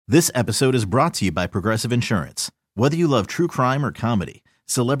This episode is brought to you by Progressive Insurance. Whether you love true crime or comedy,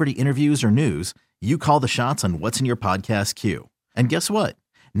 celebrity interviews or news, you call the shots on what's in your podcast queue. And guess what?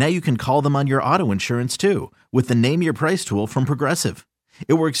 Now you can call them on your auto insurance too with the Name Your Price tool from Progressive.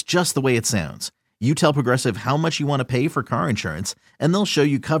 It works just the way it sounds. You tell Progressive how much you want to pay for car insurance, and they'll show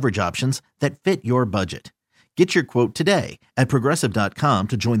you coverage options that fit your budget. Get your quote today at Progressive.com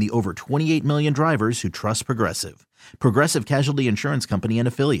to join the over 28 million drivers who trust Progressive. Progressive Casualty Insurance Company and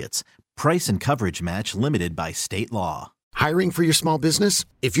Affiliates. Price and coverage match limited by state law. Hiring for your small business?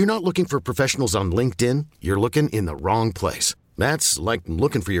 If you're not looking for professionals on LinkedIn, you're looking in the wrong place. That's like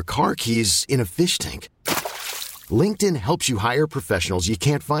looking for your car keys in a fish tank. LinkedIn helps you hire professionals you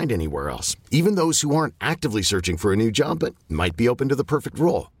can't find anywhere else, even those who aren't actively searching for a new job but might be open to the perfect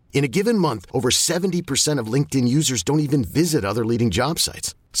role. In a given month, over 70% of LinkedIn users don't even visit other leading job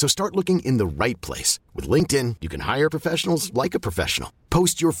sites. So start looking in the right place. With LinkedIn, you can hire professionals like a professional.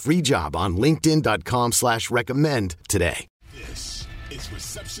 Post your free job on linkedin.com/recommend today. This is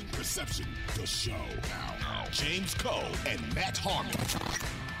Reception Perception, the show. Now, James Cole and Matt Harmon.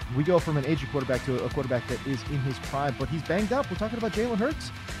 We go from an aging quarterback to a quarterback that is in his prime, but he's banged up. We're talking about Jalen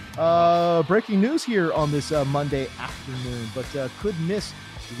Hurts. Breaking news here on this Monday afternoon, but could miss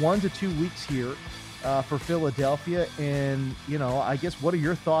 1 to 2 weeks here for Philadelphia. And, you know, I guess what are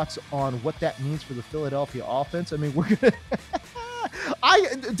your thoughts on what that means for the Philadelphia offense? I mean, we're going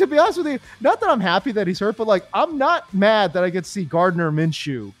to, to be honest with you, not that I'm happy that he's hurt, but like, I'm not mad that I get to see Gardner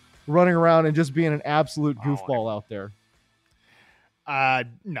Minshew running around and just being an absolute goofball out there.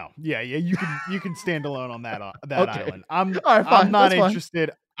 No. Yeah. You can stand alone on that Okay. island. I'm That's not fine.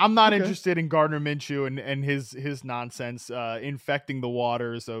 interested. I'm not interested in Gardner Minshew and his nonsense, infecting the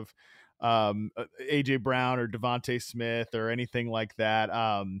waters of AJ Brown or Devontae Smith or anything like that.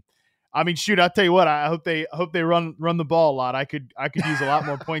 I mean, shoot, I'll tell you what, I hope they run the ball a lot. I could use a lot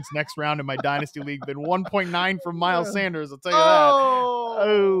more points next round in my dynasty league than 1.9 from Miles Sanders. I'll tell you that.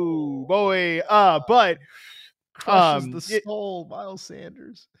 Oh boy. But Crushes the soul, Miles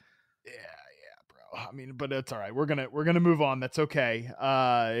Sanders. Yeah, bro. I mean, but it's all right. We're gonna move on. That's okay.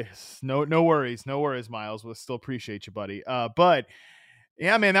 No worries, Miles. We'll still appreciate you, buddy. But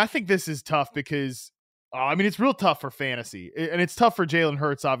yeah, man, I think this is tough because I mean, it's real tough for fantasy, and it's tough for Jalen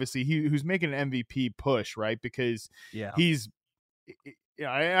Hurts. Obviously, who's making an MVP push, right? Because he's,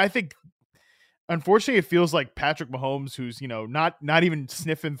 I think. Unfortunately, it feels like Patrick Mahomes, who's, you know, not even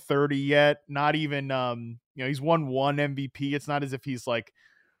sniffing 30 yet, not even, you know, he's won one MVP. It's not as if he's like,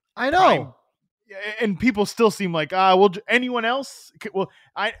 I know. And people still seem like, well, anyone else? Is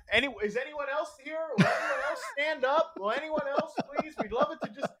anyone else here? Will anyone else stand up? Will anyone else, please? We'd love it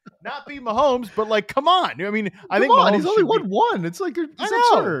to just not be Mahomes, but like, come on. I mean, I think Mahomes he's only won one. It's like, it's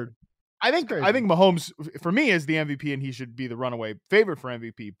absurd. I think Mahomes, for me, is the MVP, and he should be the runaway favorite for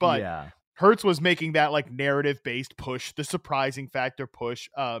MVP. But yeah. Hurts was making that like narrative-based push, the surprising factor push.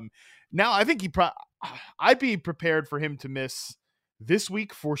 Now I think I'd be prepared for him to miss this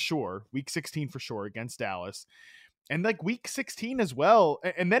week for sure, week 16 for sure against Dallas, and like week 16 as well.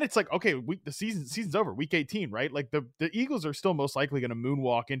 And then it's like, okay, the season's over, week 18, right? Like the Eagles are still most likely going to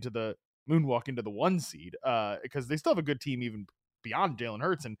moonwalk into the 1 seed because they still have a good team even beyond Jalen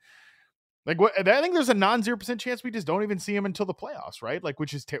Hurts. And like, I think there's a 0% chance we just don't even see him until the playoffs, right? Like,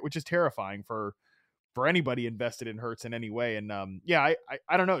 which is terrifying for anybody invested in Hurts in any way. And I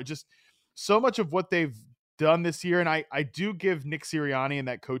don't know, just so much of what they've done this year. And I do give Nick Sirianni and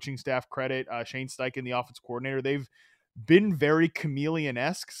that coaching staff credit. Shane Steichen, the offense coordinator, they've been very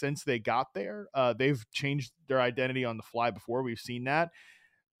chameleon-esque since they got there. They've changed their identity on the fly before. We've seen that.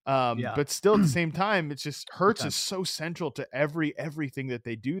 But still at the same time, it's just Hurts is so central to everything that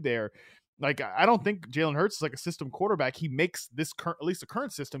they do there. Like, I don't think Jalen Hurts is like a system quarterback. He makes this at least the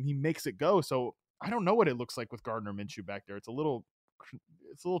current system, he makes it go. So I don't know what it looks like with Gardner Minshew back there. It's a little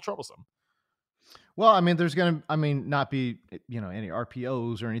troublesome. Well, I mean, there's going to, not be, any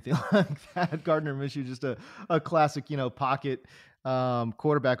RPOs or anything like that. Gardner Minshew, just a classic, pocket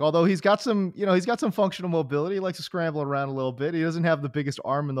quarterback. Although he's got some functional mobility. He likes to scramble around a little bit. He doesn't have the biggest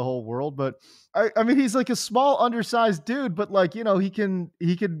arm in the whole world, but I mean, he's like a small, undersized dude, but like, he can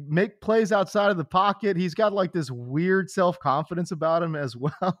make plays outside of the pocket. He's got like this weird self-confidence about him as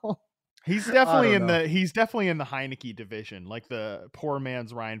well. He's definitely in the Heineke division, like the poor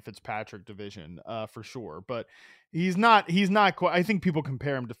man's Ryan Fitzpatrick division, for sure. But he's not quite. I think people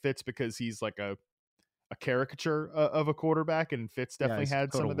compare him to Fitz because he's like a caricature of a quarterback, and Fitz definitely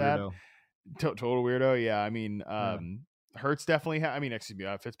had some of that. Total weirdo. Yeah. I mean, Hurts definitely had,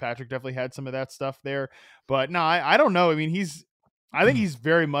 Fitzpatrick definitely had some of that stuff there, but no, I don't know. I mean, I think he's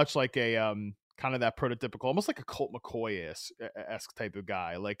very much like a, kind of that prototypical, almost like a Colt McCoy-esque type of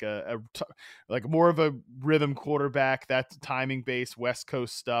guy, like like more of a rhythm quarterback, that timing based West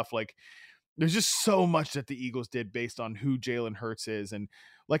Coast stuff. Like there's just so much that the Eagles did based on who Jalen Hurts is. And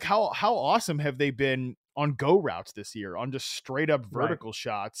like, how awesome have they been on go routes this year, on just straight up vertical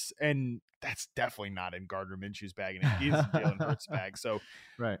shots. And that's definitely not in Gardner Minshew's bag, and it is in Jalen Hurts' bag. So,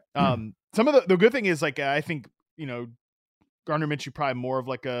 right. Some of the good thing is, like, I think, Gardner Minshew probably more of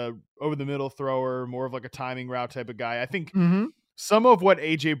like a over the middle thrower, more of like a timing route type of guy. I think some of what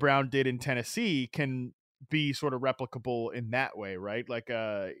AJ Brown did in Tennessee can be sort of replicable in that way, right? Like,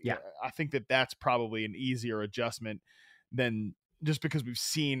 I think that's probably an easier adjustment than just because we've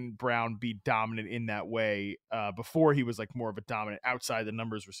seen Brown be dominant in that way before he was like more of a dominant outside the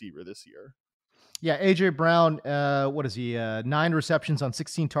numbers receiver this year. Yeah, AJ Brown, what is he? 9 receptions on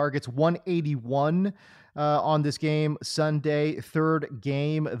 16 targets, 181 on this game Sunday, third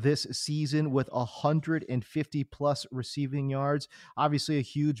game this season with 150 plus receiving yards. Obviously a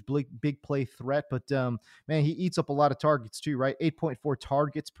huge big play threat, but man, he eats up a lot of targets too, right? 8.4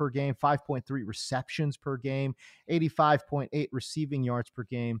 targets per game, 5.3 receptions per game, 85.8 receiving yards per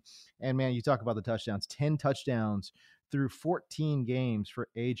game. And man, you talk about the touchdowns, 10 touchdowns through 14 games for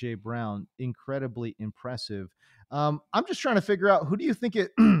AJ Brown. Incredibly impressive. I'm just trying to figure out, who do you think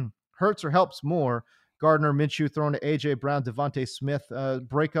it hurts or helps more? Gardner Minshew throwing to AJ Brown, Devontae Smith,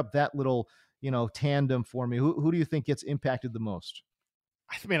 break up that little, tandem for me. Who do you think gets impacted the most?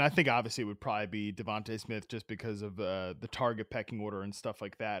 I mean, I think obviously it would probably be Devontae Smith just because of the target pecking order and stuff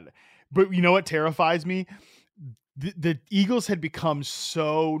like that. But you know what terrifies me? The Eagles had become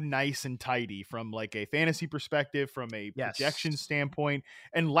so nice and tidy from like a fantasy perspective, from a projection standpoint.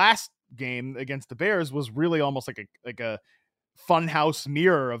 And last game against the Bears was really almost like a funhouse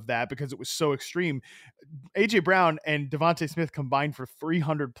mirror of that, because it was so extreme. AJ Brown and Devontae Smith combined for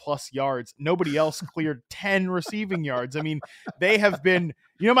 300 plus yards. Nobody else cleared 10 receiving yards. I mean, they have been,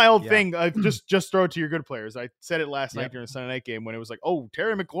 my old thing, just throw it to your good players. I said it last night during the Sunday night game when it was like, oh,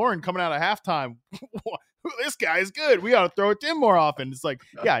 Terry McLaurin coming out of halftime. This guy is good. We got to throw it to him more often. It's like,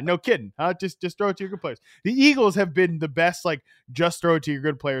 yeah, no kidding. Just throw it to your good players. The Eagles have been the best, like, just throw it to your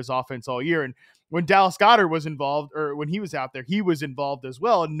good players offense all year. And when Dallas Goedert was involved, or when he was out there, he was involved as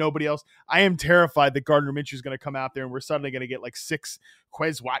well, and nobody else. I am terrified that Gardner Minshew is going to come out there and we're suddenly going to get like 6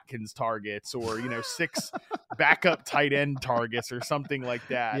 Quez Watkins targets, or 6 backup tight end targets or something like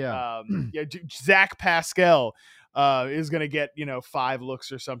that. Zach Pascal is going to get 5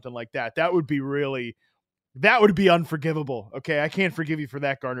 looks or something like that. That would be unforgivable. Okay, I can't forgive you for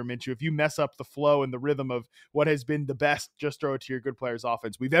that, Gardner Minshew. If you mess up the flow and the rhythm of what has been the best just throw it to your good players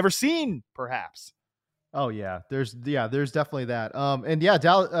offense we've ever seen, perhaps. Oh yeah, there's definitely that.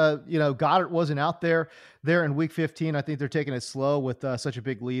 Goddard wasn't out there in week 15. I think they're taking it slow with such a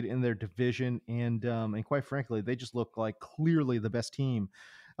big lead in their division, and quite frankly, they just look like clearly the best team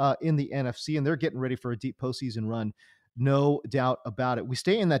in the NFC, and they're getting ready for a deep postseason run. No doubt about it. We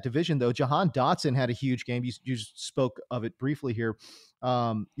stay in that division, though. Jahan Dotson had a huge game. You just spoke of it briefly here.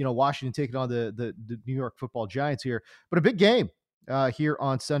 Washington taking on the New York Football Giants here, but a big game here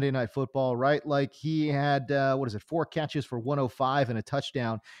on Sunday Night Football, right? Like, he had 4 catches for 105 and a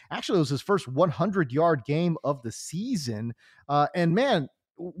touchdown. Actually, it was his first 100-yard game of the season. And man,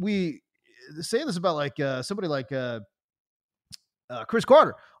 we say this about like somebody like Chris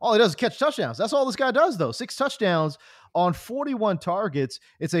Carter. All he does is catch touchdowns. That's all this guy does, though. 6 touchdowns on 41 targets.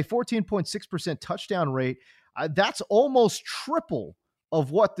 It's a 14.6% touchdown rate. That's almost triple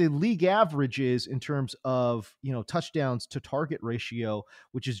of what the league average is in terms of, touchdowns to target ratio,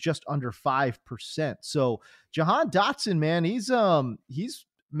 which is just under 5%. So Jahan Dotson, man, he's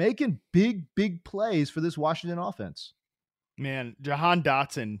making big plays for this Washington offense. Man, Jahan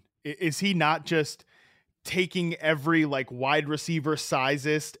Dotson, is he not just taking every like wide receiver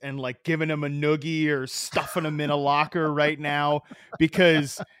sizist and like giving him a noogie or stuffing him in a locker right now?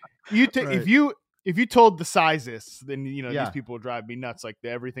 Because if you told the sizes, then these people would drive me nuts. Like,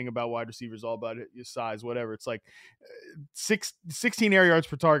 everything about wide receivers all about your size, whatever. It's like 16 air yards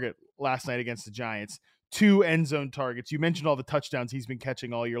per target last night against the Giants. 2 end zone targets. You mentioned all the touchdowns he's been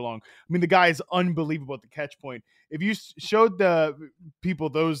catching all year long. I mean, the guy is unbelievable at the catch point. If you showed the people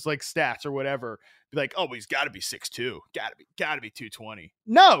those like stats or whatever, be like, oh, he's got to be 6'2", got to be 220.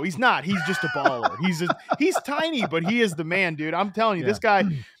 No, he's not. He's just a baller. He's tiny, but he is the man, dude. I'm telling you, this guy,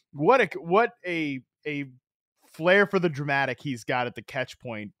 what a flair for the dramatic he's got at the catch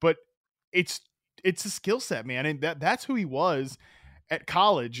point. But it's a skill set, man, and that's who he was at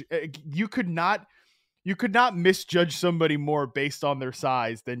college. You could not. you could not misjudge somebody more based on their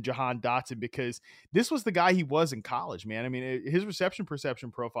size than Jahan Dotson, because this was the guy he was in college, man. I mean, his reception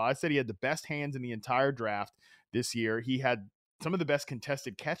perception profile, I said he had the best hands in the entire draft this year. He had some of the best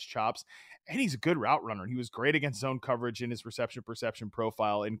contested catch chops, and he's a good route runner. He was great against zone coverage in his reception perception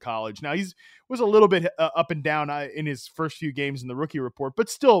profile in college. Now, was a little bit up and down in his first few games in the rookie report, but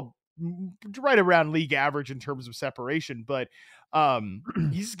still right around league average in terms of separation. But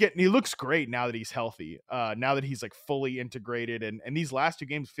he looks great now that he's healthy, now that he's like fully integrated, and these last two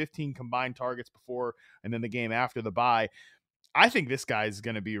games, 15 combined targets before and then the game after the bye. I think this guy is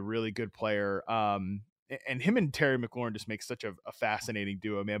going to be a really good player. And him and Terry McLaurin just make such a fascinating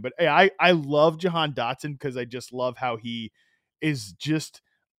duo, man. But hey, I love Jahan Dotson because I just love how he is just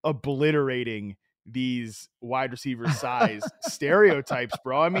obliterating these wide receiver size stereotypes,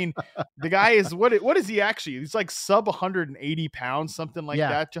 bro. I mean, the guy is what is he actually? He's like sub 180 pounds, something like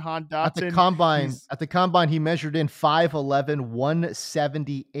that. Jahan Dotson at the combine, he measured in 5'11",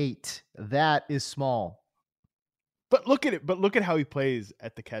 178. That is small. But look at it. But look at how he plays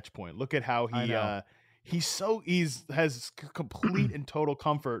at the catch point. Look at how he has complete and total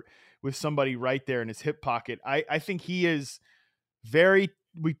comfort with somebody right there in his hip pocket. I think he is very.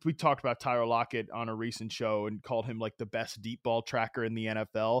 We talked about Tyler Lockett on a recent show and called him like the best deep ball tracker in the NFL.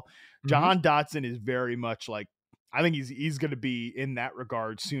 Mm-hmm. Jahan Dotson is very much like, I think he's going to be in that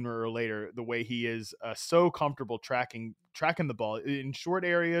regard sooner or later, the way he is so comfortable tracking the ball in short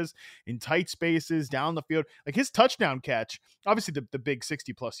areas, in tight spaces, down the field. Like his touchdown catch, obviously the big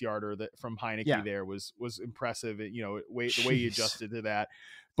 60+ yarder that from Heineke there was impressive. The way he adjusted to that.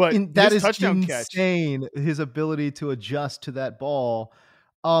 But that is insane, his ability to adjust to that ball.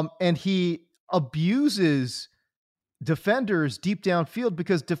 And he abuses defenders deep downfield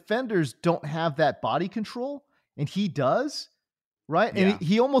because defenders don't have that body control, and he does, right? Yeah. And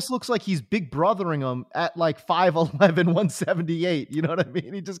he almost looks like he's big brothering them at like 5'11", 178. You know what I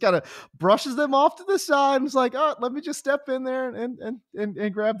mean? He just kind of brushes them off to the side and is like, oh, let me just step in there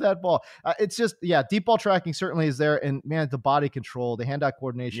and grab that ball. It's just, deep ball tracking certainly is there. And man, the body control, the hand-eye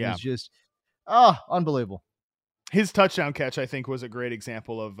coordination is just, unbelievable. His touchdown catch, I think, was a great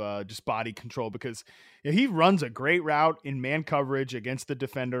example of just body control, because he runs a great route in man coverage against the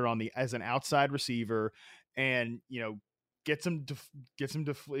defender as an outside receiver, and gets him to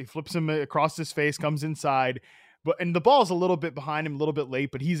he flips him across his face, comes inside, and the ball's a little bit behind him, a little bit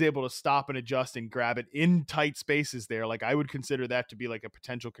late, but he's able to stop and adjust and grab it in tight spaces there. Like I would consider that to be like a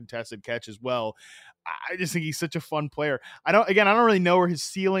potential contested catch as well. I just think he's such a fun player. I don't really know where his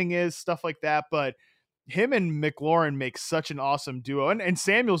ceiling is, stuff like that, but him and McLaurin make such an awesome duo, and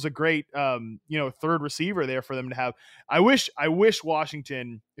Samuel's a great, third receiver there for them to have. I wish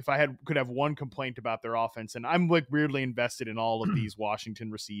Washington, if I could have one complaint about their offense, and I'm like weirdly invested in all of these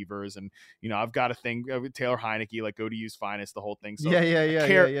Washington receivers, and I've got a thing with Taylor Heineke, like ODU's finest, the whole thing. So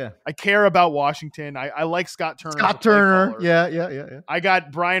I care about Washington. I like Scott Turner. Yeah. I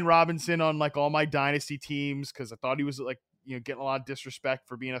got Brian Robinson on like all my dynasty teams because I thought he was like, getting a lot of disrespect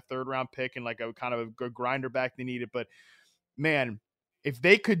for being a 3rd round pick and like a kind of a grinder back they needed. But man, if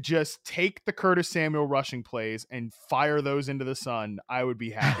they could just take the Curtis Samuel rushing plays and fire those into the sun, I would be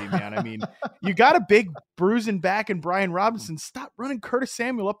happy, man. I mean, you got a big bruising back in Brian Robinson. Stop running Curtis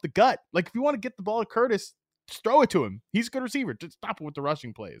Samuel up the gut. Like if you want to get the ball to Curtis, just throw it to him. He's a good receiver. Just stop it with the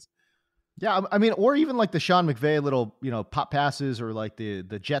rushing plays. Yeah, I mean, or even like the Sean McVay little, pop passes, or like the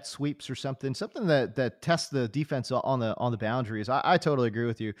jet sweeps or something that tests the defense on the boundaries. I totally agree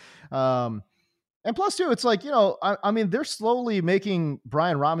with you. And plus too, it's like, I mean, they're slowly making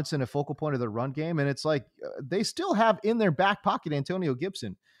Brian Robinson a focal point of their run game. And it's like, they still have in their back pocket Antonio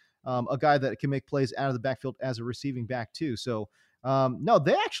Gibson, a guy that can make plays out of the backfield as a receiving back too. So no,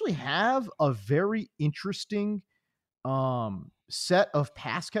 they actually have a very interesting, set of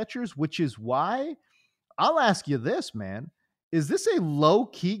pass catchers, which is why I'll ask you this, man. Is this a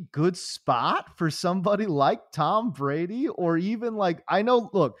low-key good spot for somebody like Tom Brady? Or even like, I know,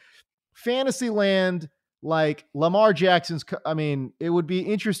 look, fantasy land, like Lamar Jackson's, I mean, it would be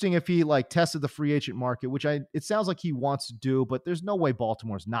interesting if he like tested the free agent market, which it sounds like he wants to do, but there's no way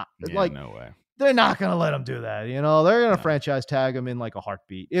Baltimore's not. No way. They're not going to let him do that. They're going to franchise tag him in like a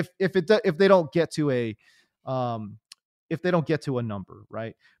heartbeat. If they don't get to a number,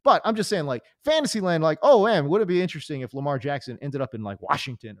 right? But I'm just saying, like Fantasyland, like, oh man, would it be interesting if Lamar Jackson ended up in like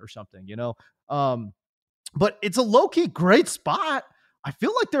Washington or something, but it's a low-key great spot. I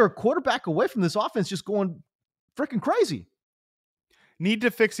feel like they're a quarterback away from this offense just going freaking crazy. Need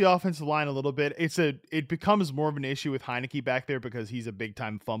to fix the offensive line a little bit. It becomes more of an issue with Heineke back there because he's a big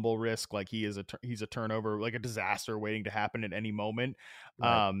time fumble risk. Like he's a turnover, like a disaster waiting to happen at any moment.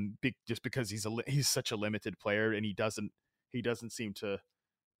 Right. Just because he's such a limited player and he doesn't seem to,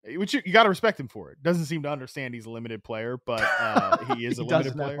 which you got to respect him for it. Doesn't seem to understand he's a limited player, but he is a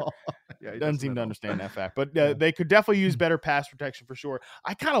limited player. Yeah, he doesn't seem to understand that fact, but they could definitely use better pass protection for sure.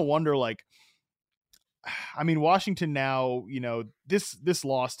 I kind of wonder, like, I mean, Washington now, this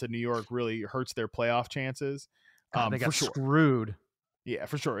loss to New York really hurts their playoff chances. They got screwed. Yeah,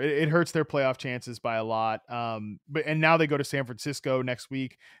 for sure. It hurts their playoff chances by a lot. But now they go to San Francisco next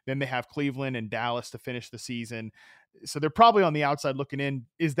week. Then they have Cleveland and Dallas to finish the season. So they're probably on the outside looking in.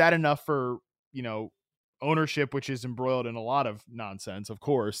 Is that enough for, ownership, which is embroiled in a lot of nonsense, of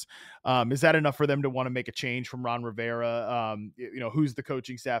course? Is that enough for them to want to make a change from Ron Rivera? Who's the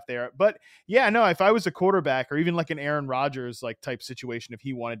coaching staff there? But yeah, no, if I was a quarterback or even like an Aaron Rodgers like type situation, if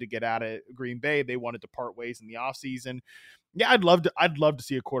he wanted to get out of Green Bay, they wanted to part ways in the offseason. Yeah, I'd love to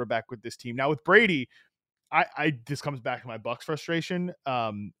see a quarterback with this team. Now with Brady, I this comes back to my Bucs frustration.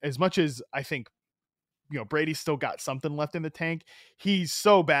 As much as I think, Brady's still got something left in the tank, he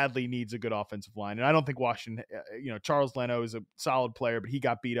so badly needs a good offensive line. And I don't think Washington, Charles Leno is a solid player, but he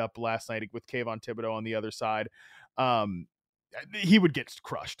got beat up last night with Kayvon Thibodeau on the other side. He would get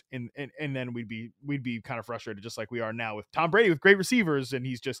crushed, and then we'd be kind of frustrated, just like we are now with Tom Brady with great receivers, and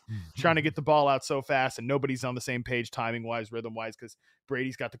he's just trying to get the ball out so fast, and nobody's on the same page timing wise, rhythm wise, because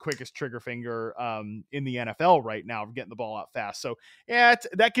Brady's got the quickest trigger finger in the NFL right now for getting the ball out fast. So yeah,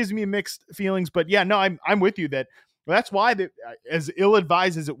 that gives me mixed feelings, but yeah, no, I'm with you that. That's why as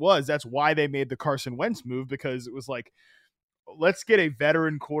ill-advised as it was, that's why they made the Carson Wentz move, because it was like, let's get a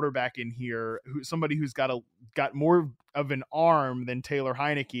veteran quarterback in here, somebody who's got more of an arm than Taylor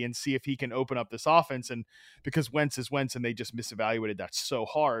Heineke, and see if he can open up this offense. And because Wentz is Wentz and they just misevaluated that so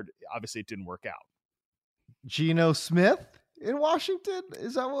hard, obviously it didn't work out. Geno Smith in Washington?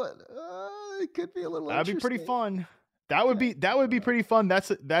 Is that what it could be a little That'd be pretty fun. That would be pretty fun.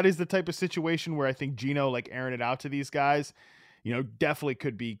 That is the type of situation where I think Geno, like, airing it out to these guys, definitely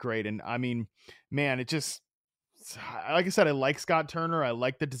could be great. And I mean, man, it just, like I said, I like Scott Turner. I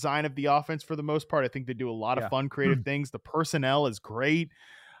like the design of the offense for the most part. I think they do a lot of fun, creative things. The personnel is great.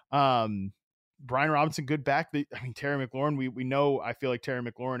 Brian Robinson, good back. Terry McLaurin, we know, I feel like Terry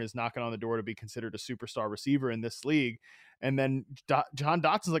McLaurin is knocking on the door to be considered a superstar receiver in this league. And then John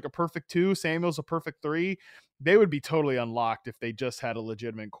Dotson's like a perfect 2. Samuel's a perfect 3. They would be totally unlocked if they just had a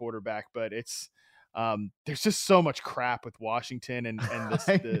legitimate quarterback, but it's, there's just so much crap with Washington and this.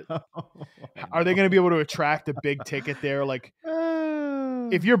 Are they going to be able to attract a big ticket there? Like,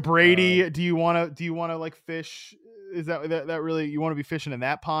 if you're Brady, do you want to like fish? Is that really, you want to be fishing in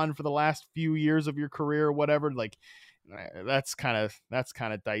that pond for the last few years of your career or whatever? Like, that's kind of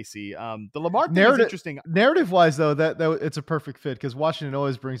dicey. The Lamar thing is interesting. Narrative wise though, that it's a perfect fit because Washington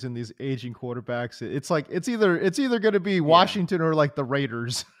always brings in these aging quarterbacks. It's like, it's either going to be Washington or like the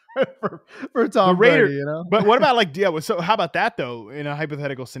Raiders. for Tom Brady, But what about so how about that though? In a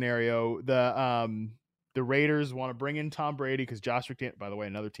hypothetical scenario, the Raiders want to bring in Tom Brady because Josh McDaniels, by the way,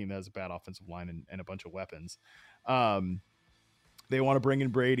 another team that has a bad offensive line and a bunch of weapons. They want to bring in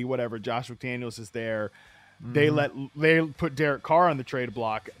Brady, whatever. Josh McDaniels is there. They put Derek Carr on the trade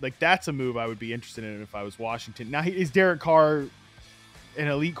block. Like, that's a move I would be interested in if I was Washington. Now, is Derek Carr an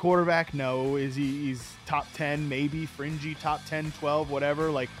elite quarterback? No. He's top 10, maybe fringy top 10, 12, whatever.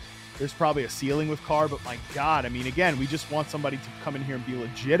 Like, there's probably a ceiling with Carr, but my God, I mean, again, we just want somebody to come in here and be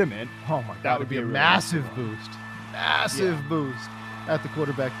legitimate. Oh my God, that would be a really massive boost. Massive boost at the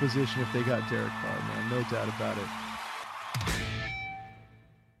quarterback position if they got Derek Carr, man. No doubt about it.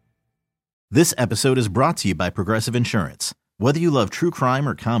 This episode is brought to you by Progressive Insurance. Whether you love true crime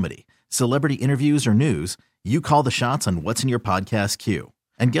or comedy, celebrity interviews or news, you call the shots on what's in your podcast queue.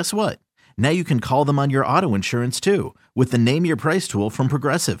 And guess what? Now you can call them on your auto insurance too with the Name Your Price tool from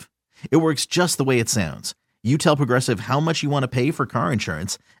Progressive. It works just the way it sounds. You tell Progressive how much you want to pay for car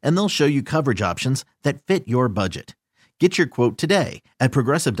insurance, and they'll show you coverage options that fit your budget. Get your quote today at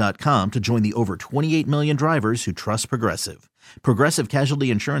Progressive.com to join the over 28 million drivers who trust Progressive. Progressive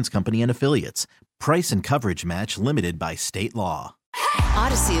Casualty Insurance Company and Affiliates. Price and coverage match limited by state law.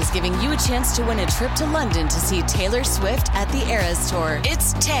 Odyssey is giving you a chance to win a trip to London to see Taylor Swift at the Eras Tour.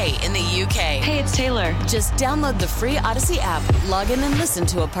 It's Tay in the UK. Hey, it's Taylor. Just download the free Odyssey app, log in and listen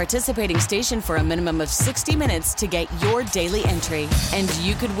to a participating station for a minimum of 60 minutes to get your daily entry. And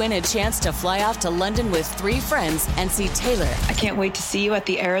you could win a chance to fly off to London with 3 friends and see Taylor. I can't wait to see you at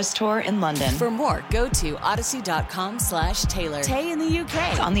the Eras Tour in London. For more, go to odyssey.com/Taylor. Tay in the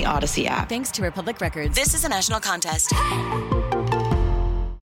UK. It's on the Odyssey app. Thanks to Republic Records. This is a national contest.